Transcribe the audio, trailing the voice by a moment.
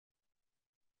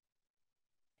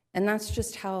And that's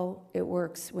just how it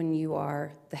works when you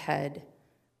are the head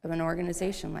of an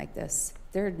organization like this.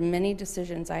 There are many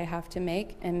decisions I have to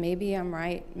make, and maybe I'm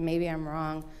right, maybe I'm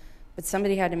wrong, but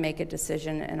somebody had to make a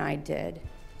decision, and I did.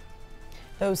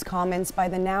 Those comments by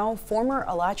the now former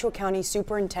Alachua County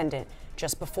Superintendent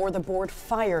just before the board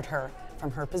fired her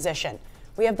from her position.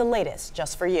 We have the latest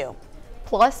just for you.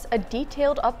 Plus, a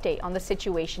detailed update on the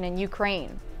situation in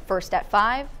Ukraine. First at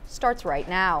 5 starts right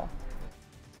now.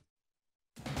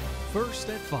 First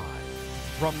at 5.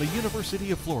 From the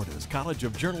University of Florida's College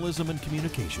of Journalism and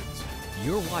Communications,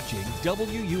 you're watching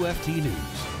WUFT News.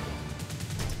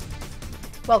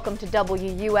 Welcome to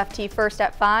WUFT First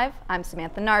at 5. I'm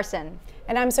Samantha Narson.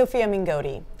 And I'm Sofia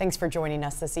Mingote. Thanks for joining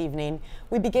us this evening.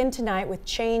 We begin tonight with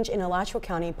change in Alachua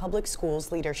County Public Schools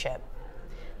leadership.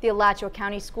 The Alachua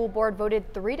County School Board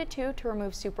voted 3-2 to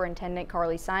remove Superintendent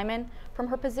Carly Simon from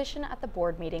her position at the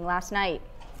board meeting last night.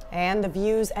 And the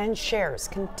views and shares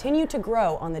continue to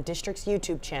grow on the district's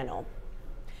YouTube channel.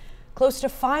 Close to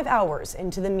 5 hours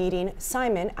into the meeting,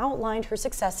 Simon outlined her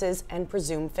successes and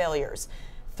presumed failures.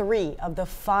 3 of the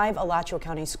 5 Alachua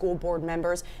County School Board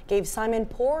members gave Simon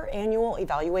poor annual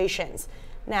evaluations.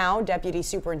 Now, Deputy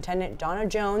Superintendent Donna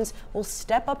Jones will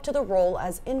step up to the role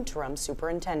as interim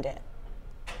superintendent.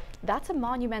 That's a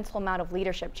monumental amount of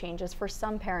leadership changes for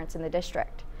some parents in the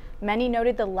district. Many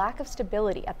noted the lack of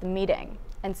stability at the meeting,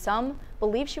 and some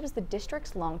believe she was the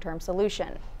district's long-term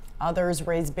solution. Others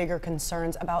raised bigger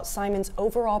concerns about Simon's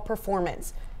overall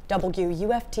performance.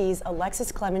 WUFT's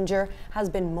Alexus Cleavenger has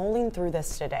been mulling through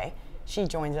this today. She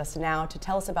joins us now to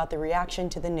tell us about the reaction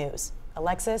to the news.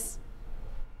 Alexus?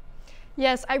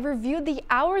 Yes, I reviewed the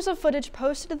hours of footage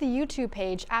posted to the YouTube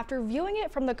page after viewing it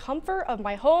from the comfort of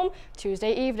my home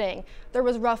Tuesday evening. There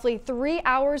was roughly 3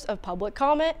 hours of public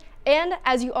comment, and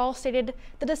as you all stated,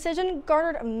 the decision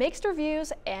garnered mixed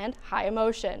reviews and high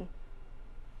emotion.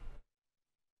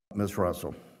 Ms.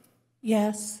 Russell?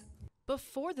 Yes.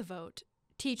 Before the vote,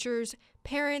 teachers,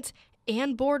 parents,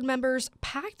 and board members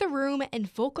packed the room and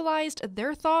vocalized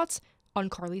their thoughts on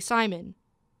Carly Simon.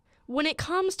 When it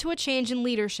comes to a change in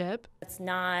leadership, it's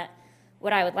not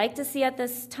what I would like to see at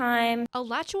this time.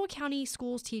 Alachua County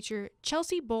Schools teacher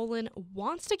Chelsea Bolin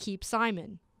wants to keep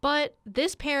Simon. But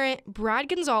this parent, Brad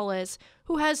Gonzalez,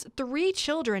 who has 3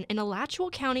 children in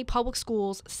Alachua County Public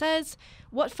Schools, says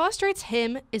what frustrates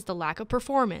him is the lack of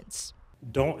performance.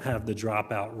 Don't have the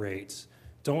dropout rates,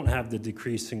 don't have the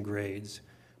decrease in grades.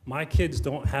 My kids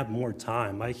don't have more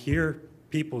time. I hear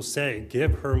people say,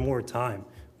 give her more time.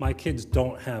 My kids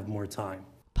don't have more time.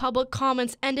 Public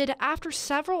comments ended after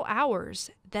several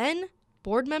hours. Then,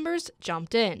 board members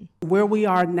jumped in. Where we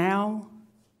are now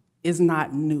is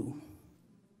not new.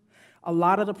 A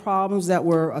lot of the problems that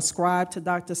were ascribed to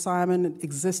Dr. Simon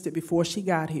existed before she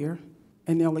got here,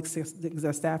 and they'll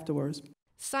exist afterwards.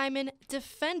 Simon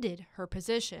defended her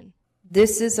position.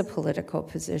 This is a political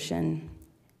position,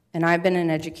 and I've been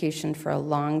in education for a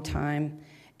long time,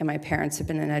 and my parents have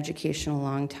been in education a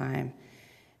long time.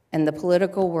 And the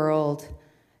political world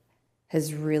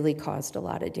has really caused a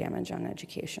lot of damage on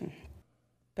education.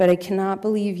 But I cannot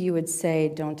believe you would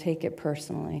say, don't take it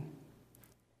personally.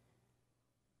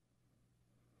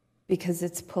 Because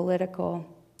it's political,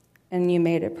 and you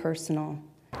made it personal.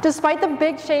 Despite the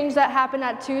big change that happened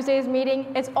at Tuesday's meeting,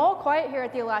 it's all quiet here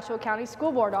at the Alachua County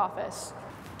School Board office.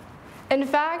 In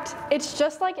fact, it's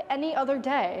just like any other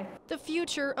day. The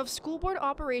future of school board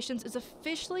operations is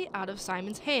officially out of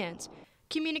Simon's hands.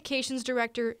 Communications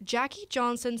Director Jackie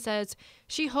Johnson says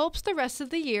she hopes the rest of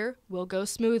the year will go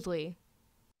smoothly.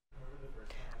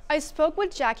 I spoke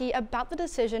with Jackie about the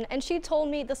decision, and she told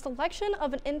me the selection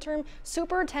of an interim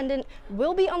superintendent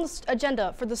will be on the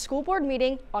agenda for the school board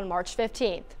meeting on March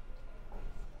 15th.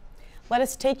 Let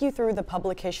us take you through the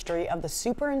public history of the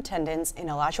superintendents in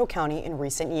Alachua County in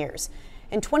recent years.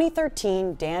 In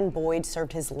 2013, Dan Boyd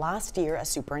served his last year as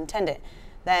superintendent.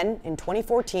 Then, in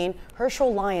 2014,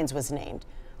 Herschel Lyons was named.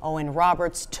 Owen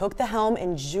Roberts took the helm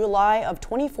in July of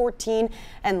 2014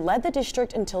 and led the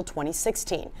district until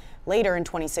 2016. Later in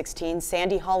 2016,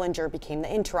 Sandy Hollinger became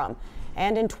the interim.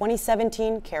 And in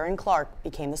 2017, Karen Clark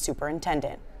became the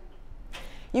superintendent.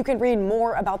 You can read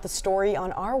more about the story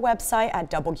on our website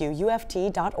at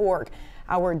WUFT.org.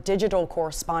 Our digital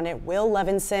correspondent, Will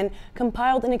Levinson,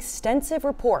 compiled an extensive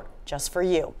report just for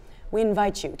you. We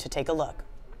invite you to take a look.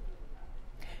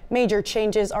 Major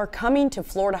changes are coming to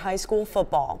Florida high school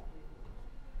football.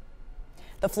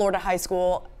 The Florida High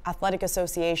School Athletic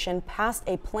Association passed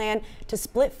a plan to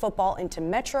split football into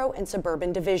metro and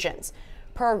suburban divisions.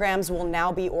 Programs will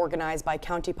now be organized by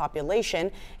county population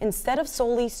instead of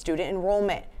solely student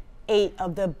enrollment. 8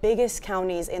 of the biggest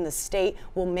counties in the state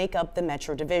will make up the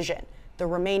metro division. The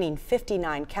remaining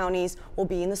 59 counties will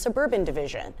be in the suburban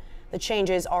division. The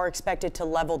changes are expected to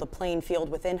level the playing field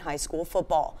within high school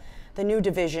football. The new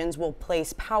divisions will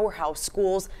place powerhouse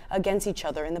schools against each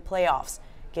other in the playoffs,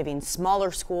 giving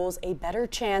smaller schools a better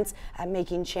chance at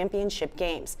making championship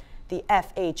games. The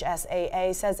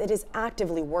FHSAA says it is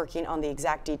actively working on the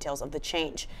exact details of the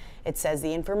change. It says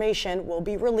the information will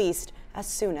be released as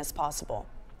soon as possible.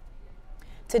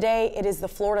 Today, it is the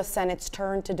Florida Senate's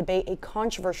turn to debate a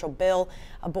controversial bill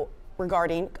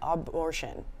regarding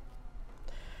abortion.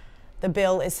 The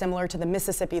bill is similar to the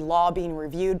Mississippi law being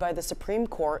reviewed by the Supreme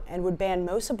Court and would ban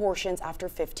most abortions after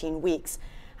 15 weeks.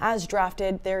 As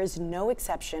drafted, there is no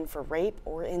exception for rape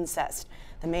or incest.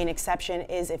 The main exception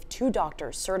is if 2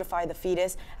 doctors certify the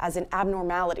fetus as an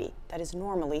abnormality that is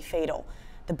normally fatal.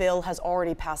 The bill has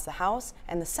already passed the House,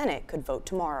 and the Senate could vote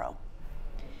tomorrow.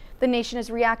 The nation is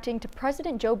reacting to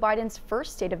President Joe Biden's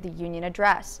first State of the Union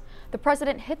address. The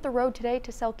president hit the road today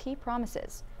to sell key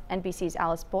promises. NBC's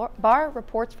Alice Barr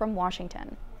reports from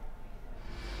Washington.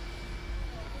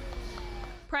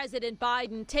 President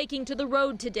Biden taking to the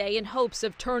road today in hopes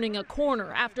of turning a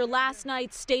corner after last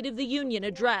night's State of the Union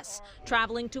address,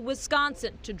 traveling to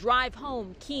Wisconsin to drive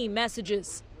home key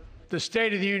messages. The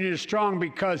State of the Union is strong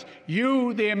because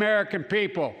you, the American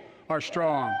people, are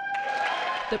strong.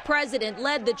 The president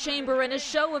led the chamber in a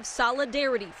show of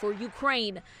solidarity for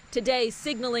Ukraine, today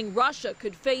signaling Russia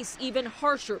could face even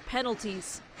harsher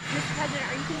penalties. Mr.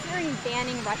 President, are you considering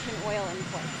banning Russian oil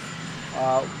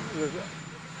imports?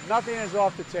 Nothing is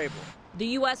off the table. The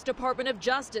U.S. Department of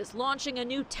Justice launching a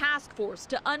new task force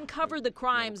to uncover the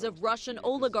crimes of Russian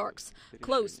oligarchs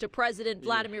close to President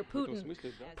Vladimir Putin.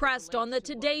 Pressed on the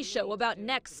Today Show about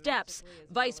next steps,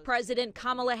 Vice President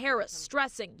Kamala Harris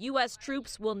stressing U.S.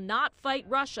 troops will not fight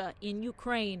Russia in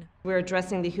Ukraine. We're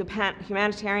addressing the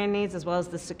humanitarian needs as well as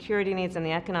the security needs and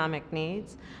the economic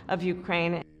needs of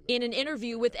Ukraine. In an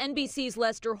interview with NBC's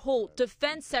Lester Holt,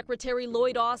 Defense Secretary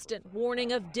Lloyd Austin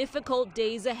warning of difficult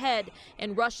days ahead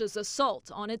in Russia's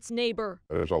assault on its neighbor.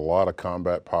 There's a lot of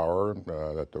combat power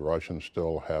that the Russians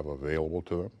still have available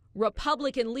to them.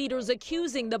 Republican leaders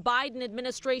accusing the Biden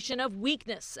administration of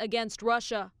weakness against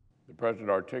Russia. The president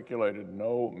articulated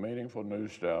no meaningful new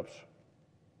steps,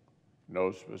 no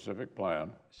specific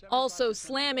plan. Also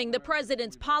slamming the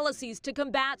president's policies to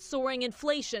combat soaring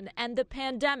inflation and the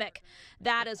pandemic.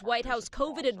 That as White House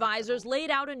COVID advisors laid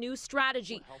out a new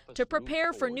strategy to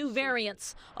prepare for new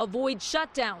variants, avoid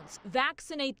shutdowns,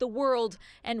 vaccinate the world,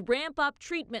 and ramp up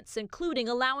treatments, including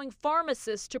allowing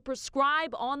pharmacists to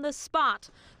prescribe on the spot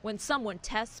when someone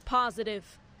tests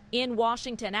positive. In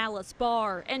Washington, Alice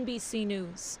Barr, NBC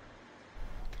News.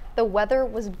 The weather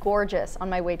was gorgeous on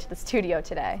my way to the studio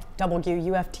today.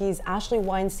 WUFT's Ashley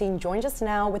Weinstein joins us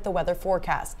now with the weather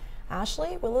forecast.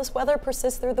 Ashley, will this weather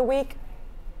persist through the week?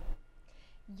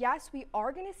 Yes, we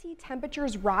are going to see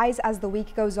temperatures rise as the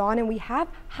week goes on, and we have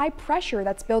high pressure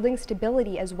that's building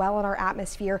stability as well in our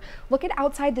atmosphere. Look at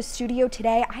outside the studio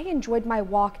today. I enjoyed my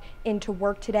walk into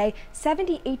work today.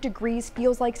 78 degrees,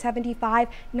 feels like 75,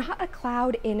 not a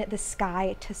cloud in the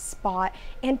sky to spot.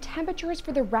 And temperatures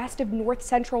for the rest of north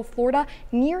central Florida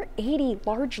near 80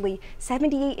 largely.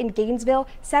 78 in Gainesville,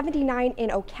 79 in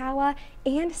Ocala,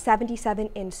 and 77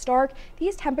 in Stark.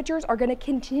 These temperatures are going to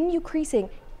continue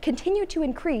to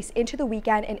increase into the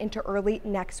weekend and into early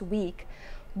next week.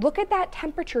 Look at that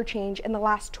temperature change in the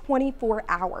last 24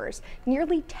 hours.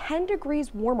 Nearly 10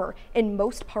 degrees warmer in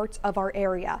most parts of our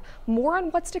area. More on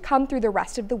what's to come through the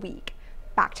rest of the week.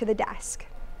 Back to the desk.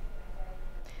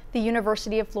 The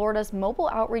University of Florida's mobile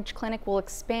outreach clinic will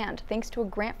expand thanks to a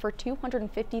grant for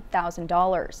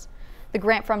 $250,000. The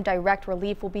grant from Direct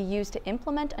Relief will be used to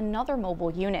implement another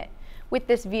mobile unit. With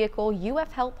this vehicle,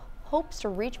 UF Help hopes to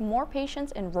reach more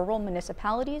patients in rural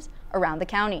municipalities around the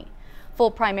county.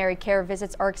 Full primary care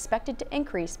visits are expected to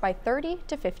increase by 30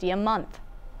 to 50 a month.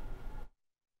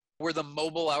 We're the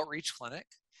mobile outreach clinic,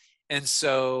 and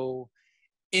so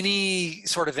any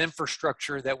sort of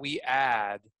infrastructure that we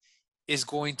add is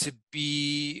going to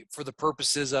be for the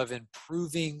purposes of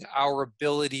improving our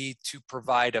ability to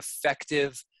provide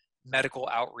effective medical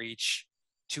outreach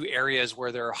to areas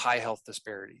where there are high health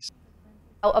disparities.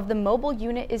 Of the mobile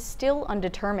unit is still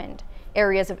undetermined.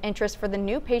 Areas of interest for the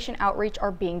new patient outreach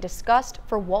are being discussed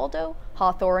for Waldo,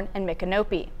 Hawthorne, and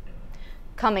Micanopy.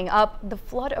 Coming up, the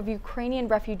flood of Ukrainian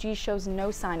refugees shows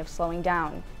no sign of slowing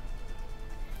down.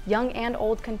 Young and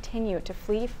old continue to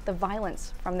flee the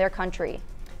violence from their country.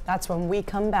 That's when we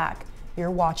come back.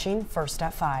 You're watching First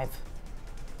at 5.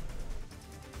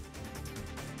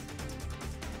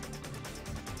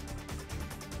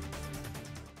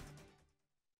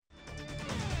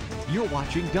 You're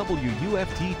watching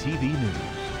WUFT TV News.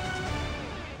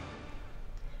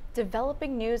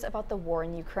 Developing news about the war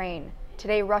in Ukraine.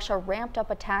 Today, Russia ramped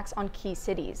up attacks on key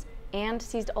cities and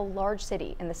seized a large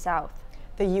city in the south.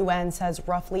 The UN says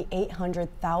roughly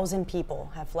 800,000 people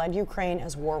have fled Ukraine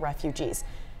as war refugees.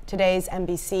 Today's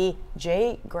NBC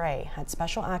Jay Gray had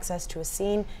special access to a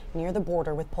scene near the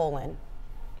border with Poland.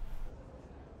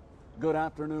 Good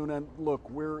afternoon, and look,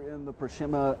 we're in the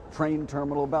Przemysl train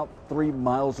terminal, about 3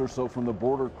 miles or so from the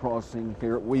border crossing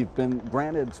here. We've been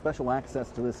granted special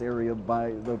access to this area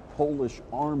by the Polish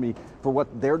army for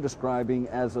what they're describing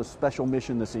as a special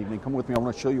mission this evening. Come with me, I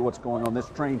want to show you what's going on. This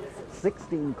train,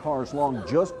 16 cars long,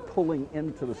 just pulling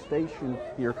into the station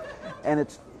here, and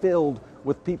it's filled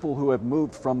with people who have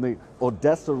moved from the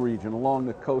Odessa region along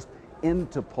the coast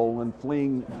into Poland,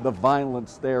 fleeing the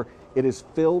violence there. It is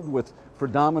filled with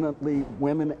predominantly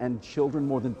women and children,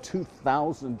 more than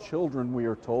 2,000 children, we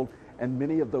are told, and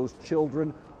many of those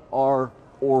children are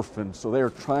orphans. So they are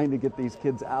trying to get these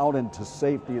kids out into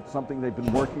safety. It's something they've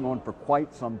been working on for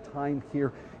quite some time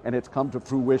here, and it's come to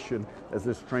fruition as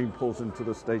this train pulls into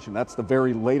the station. That's the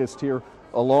very latest here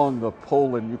along the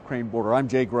Poland-Ukraine border. I'm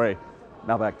Jay Gray.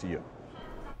 Now back to you.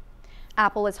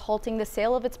 Apple is halting the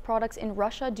sale of its products in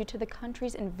Russia due to the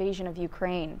country's invasion of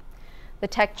Ukraine. The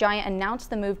tech giant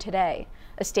announced the move today.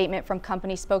 A statement from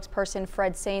company spokesperson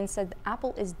Fred Sain said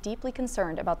Apple is deeply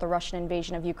concerned about the Russian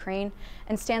invasion of Ukraine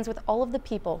and stands with all of the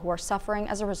people who are suffering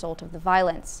as a result of the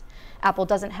violence. Apple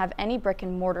doesn't have any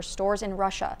brick-and-mortar stores in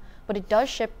Russia, but it does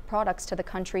ship products to the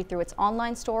country through its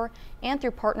online store and through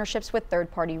partnerships with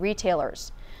third-party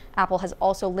retailers. Apple has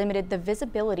also limited the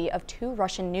visibility of 2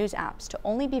 Russian news apps to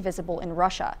only be visible in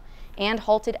Russia and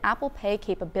halted Apple Pay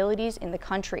capabilities in the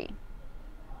country.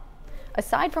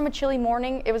 Aside from a chilly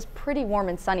morning, it was pretty warm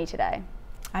and sunny today.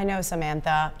 I know,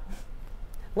 Samantha.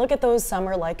 Look at those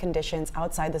summer-like conditions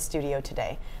outside the studio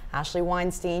today. Ashley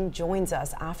Weinstein joins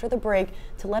us after the break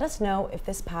to let us know if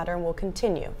this pattern will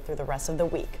continue through the rest of the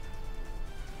week.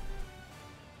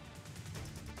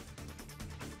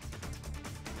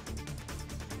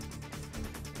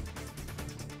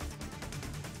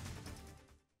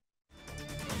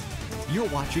 You're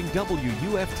watching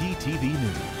Wuft-TV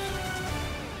News.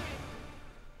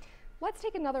 Let's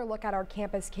take another look at our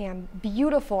campus cam.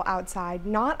 Beautiful outside,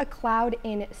 not a cloud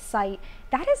in sight.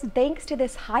 That is thanks to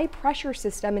this high pressure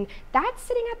system, and that's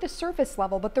sitting at the surface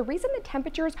level. But the reason the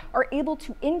temperatures are able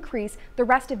to increase the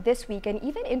rest of this week and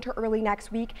even into early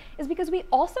next week is because we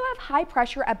also have high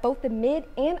pressure at both the mid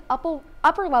and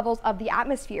upper levels of the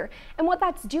atmosphere. And what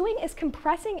that's doing is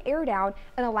compressing air down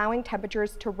and allowing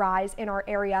temperatures to rise in our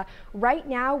area. Right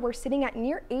now, we're sitting at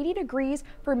near 80 degrees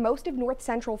for most of north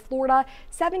central Florida,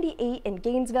 78 in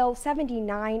Gainesville,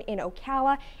 79 in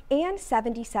Ocala, and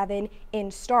 77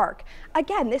 in Stark.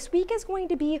 Again, this week is going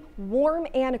to be warm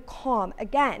and calm.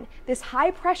 Again, this high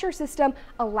pressure system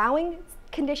allowing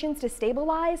conditions to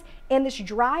stabilize, and this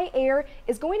dry air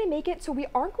is going to make it so we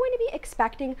aren't going to be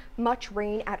expecting much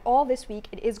rain at all this week.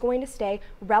 It is going to stay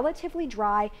relatively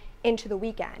dry into the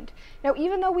weekend. Now,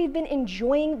 even though we've been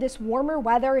enjoying this warmer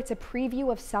weather, it's a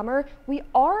preview of summer, we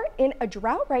are in a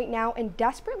drought right now and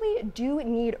desperately do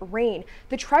need rain.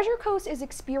 The Treasure Coast is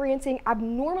experiencing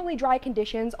abnormally dry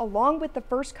conditions along with the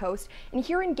First Coast, and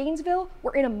here in Gainesville,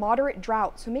 we're in a moderate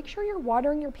drought, so make sure you're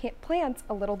watering your plants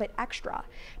a little bit extra.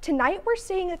 Tonight, we're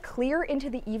staying clear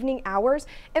into the evening hours,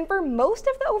 and for most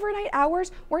of the overnight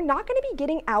hours, we're not going to be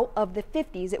getting out of the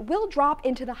 50s. It will drop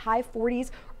into the high 40s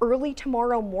early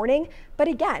tomorrow morning, but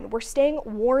again, we're staying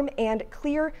warm and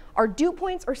clear. Our dew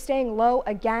points are staying low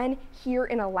again here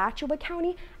in Alachua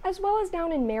County, as well as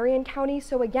down in Marion County.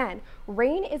 So again,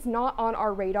 rain is not on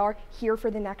our radar here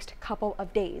for the next couple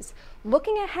of days.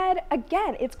 Looking ahead,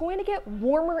 again, it's going to get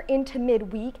warmer into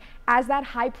midweek as that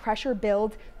high pressure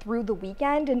builds through the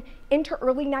weekend and into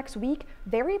early next week.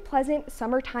 Very pleasant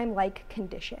summertime-like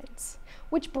conditions.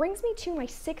 Which brings me to my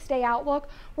 6-day outlook,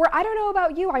 where I don't know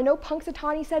about you, I know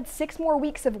Punxsutawney said 6 more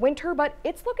weeks of winter, but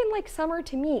it's looking like summer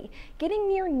to me, getting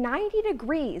near 90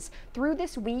 degrees through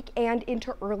this week and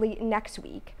into early next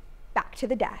week. Back to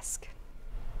the desk.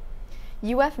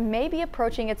 UF may be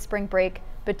approaching its spring break,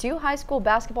 but 2 high school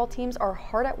basketball teams are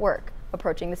hard at work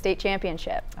approaching the state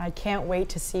championship. I can't wait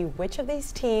to see which of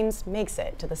these teams makes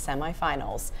it to the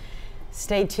semifinals.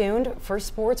 Stay tuned for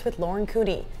sports with Lauren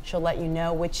Cooney. She'll let you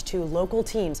know which 2 local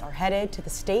teams are headed to the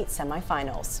state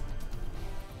semifinals.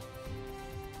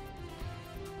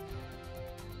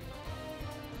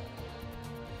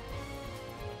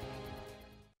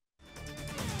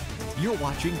 You're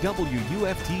watching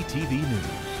Wuft-TV News.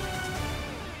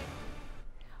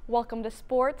 Welcome to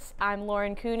sports. I'm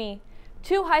Lauren Cooney.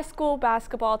 2 high school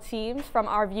basketball teams from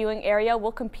our viewing area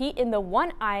will compete in the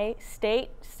 1I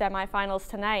state semifinals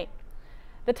tonight.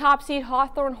 The top seed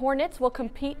Hawthorne Hornets will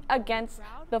compete against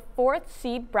the 4th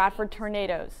seed Bradford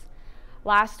Tornadoes.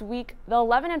 Last week, the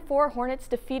 11-4 Hornets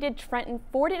defeated Trenton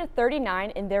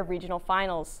 40-39 in their regional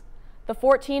finals. The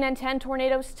 14-10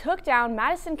 Tornadoes took down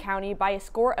Madison County by a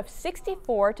score of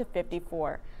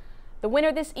 64-54. The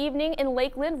winner this evening in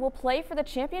Lakeland will play for the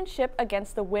championship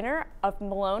against the winner of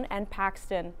Malone and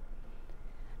Paxton.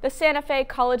 The Santa Fe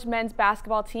College men's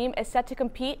basketball team is set to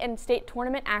compete in state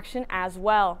tournament action as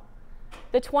well.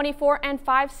 The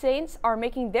 24-5 Saints are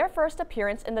making their first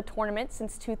appearance in the tournament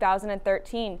since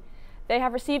 2013. They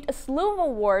have received a slew of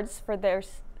awards for their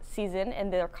season in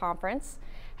their conference.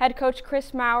 Head coach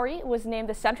Chris Mowry was named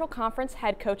the Central Conference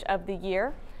Head Coach of the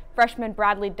Year. Freshman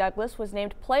Bradley Douglas was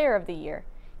named Player of the Year.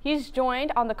 He's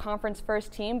joined on the conference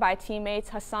first team by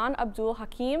teammates Hassan Abdul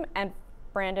Hakim and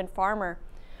Brandon Farmer.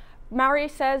 Mowry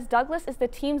says Douglas is the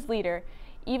team's leader,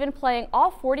 even playing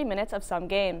all 40 minutes of some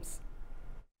games.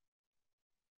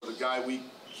 The guy we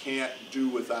can't do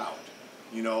without.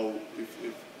 You know, if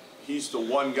he's the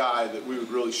one guy that we would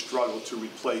really struggle to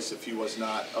replace if he was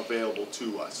not available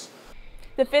to us.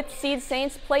 The 5th seed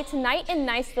Saints play tonight in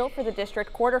Niceville for the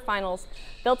district quarterfinals.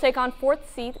 They'll take on 4th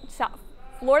seed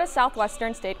Florida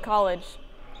Southwestern State College.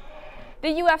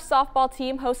 The UF softball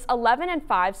team hosts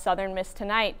 11-5 Southern Miss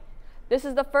tonight. This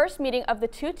is the first meeting of the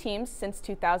two teams since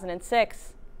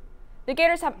 2006. The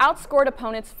Gators have outscored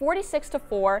opponents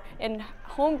 46-4 in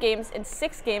home games in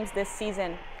 6 games this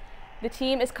season. The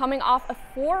team is coming off of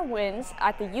 4 wins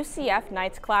at the UCF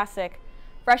Knights Classic.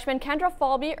 Freshman Kendra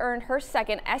Falby earned her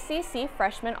second SEC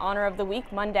Freshman Honor of the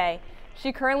Week Monday.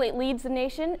 She currently leads the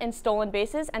nation in stolen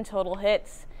bases and total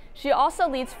hits. She also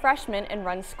leads freshmen in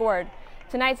runs scored.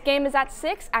 Tonight's game is at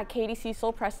 6 at Katie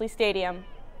Cecil Presley Stadium.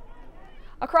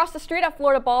 Across the street at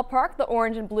Florida Ballpark, the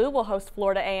Orange and Blue will host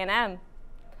Florida A&M.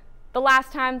 The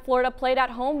last time Florida played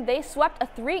at home, they swept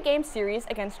a 3-game series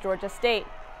against Georgia State.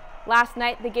 Last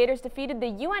night, the Gators defeated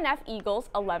the UNF Eagles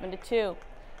 11-2.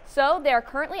 So they are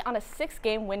currently on a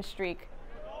 6-game win streak.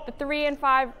 The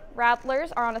 3-5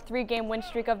 Rattlers are on a 3-game win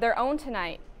streak of their own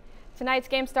tonight. Tonight's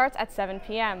game starts at 7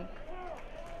 p.m.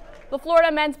 The Florida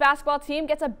men's basketball team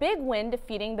gets a big win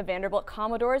defeating the Vanderbilt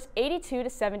Commodores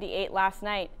 82-78 last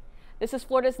night. This is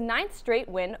Florida's 9th straight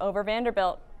win over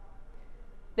Vanderbilt.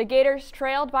 The Gators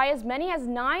trailed by as many as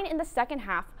 9 in the second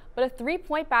half, but a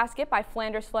 3-point basket by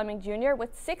Flanders Fleming Jr.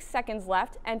 with 6 seconds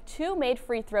left and 2 made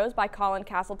free throws by Colin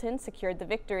Castleton secured the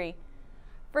victory.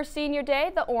 For Senior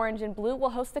Day, the Orange and Blue will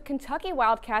host the Kentucky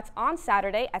Wildcats on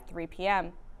Saturday at 3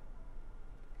 p.m.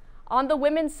 On the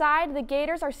women's side, the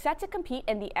Gators are set to compete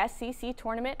in the SEC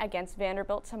tournament against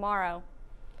Vanderbilt tomorrow.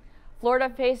 Florida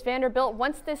faced Vanderbilt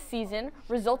once this season,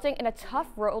 resulting in a tough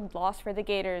road loss for the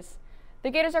Gators. The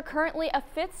Gators are currently a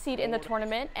 5th seed in the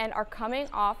tournament and are coming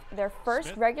off their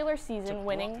first regular season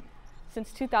winning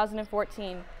since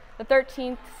 2014. The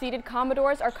 13th seeded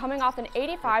Commodores are coming off an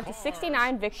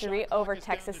 85-69 victory over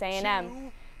Texas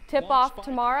A&M. Tip-off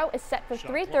tomorrow is set for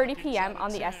 3:30 p.m.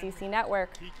 on the SEC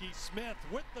Network.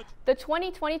 The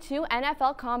 2022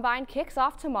 NFL Combine kicks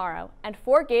off tomorrow, and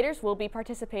 4 Gators will be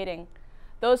participating.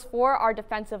 Those 4 are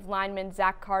defensive lineman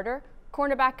Zach Carter,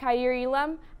 cornerback Khair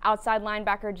Elam, outside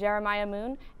linebacker Jeremiah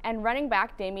Moon, and running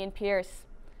back Damian Pierce.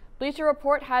 Bleacher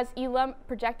Report has Elam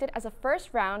projected as a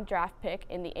first-round draft pick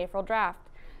in the April draft.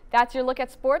 That's your look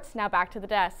at sports. Now back to the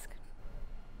desk.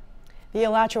 The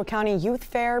Alachua County Youth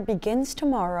Fair begins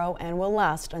tomorrow and will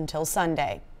last until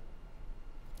Sunday.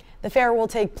 The fair will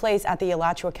take place at the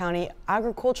Alachua County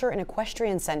Agriculture and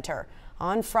Equestrian Center.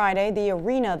 On Friday, the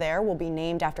arena there will be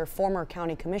named after former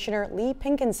County Commissioner Lee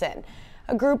Pinkinson.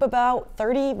 A group of about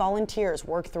 30 volunteers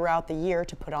work throughout the year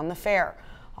to put on the fair.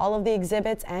 All of the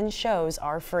exhibits and shows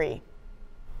are free.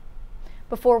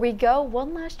 Before we go,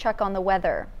 one last check on the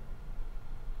weather.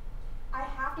 I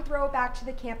have to throw it back to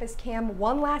the campus cam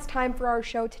one last time for our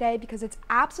show today because it's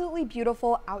absolutely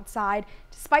beautiful outside.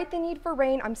 Despite the need for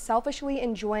rain, I'm selfishly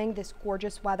enjoying this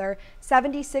gorgeous weather.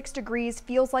 76 degrees,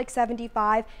 feels like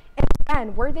 75. And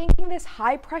again, we're thanking this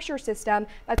high pressure system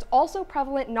that's also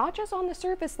prevalent not just on the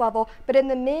surface level, but in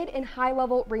the mid and high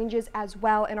level ranges as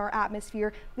well in our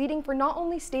atmosphere, leading for not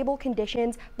only stable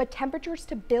conditions, but temperatures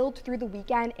to build through the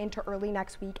weekend into early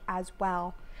next week as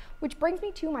well. Which brings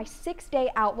me to my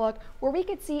 6-day outlook where we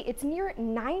could see it's near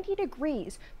 90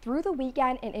 degrees through the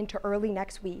weekend and into early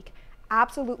next week.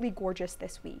 Absolutely gorgeous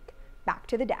this week. Back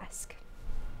to the desk.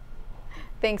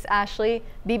 Thanks, Ashley.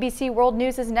 BBC World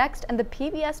News is next, and the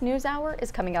PBS NewsHour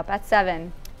is coming up at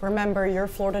 7. Remember, your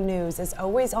Florida news is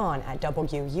always on at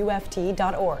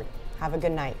WUFT.org. Have a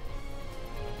good night.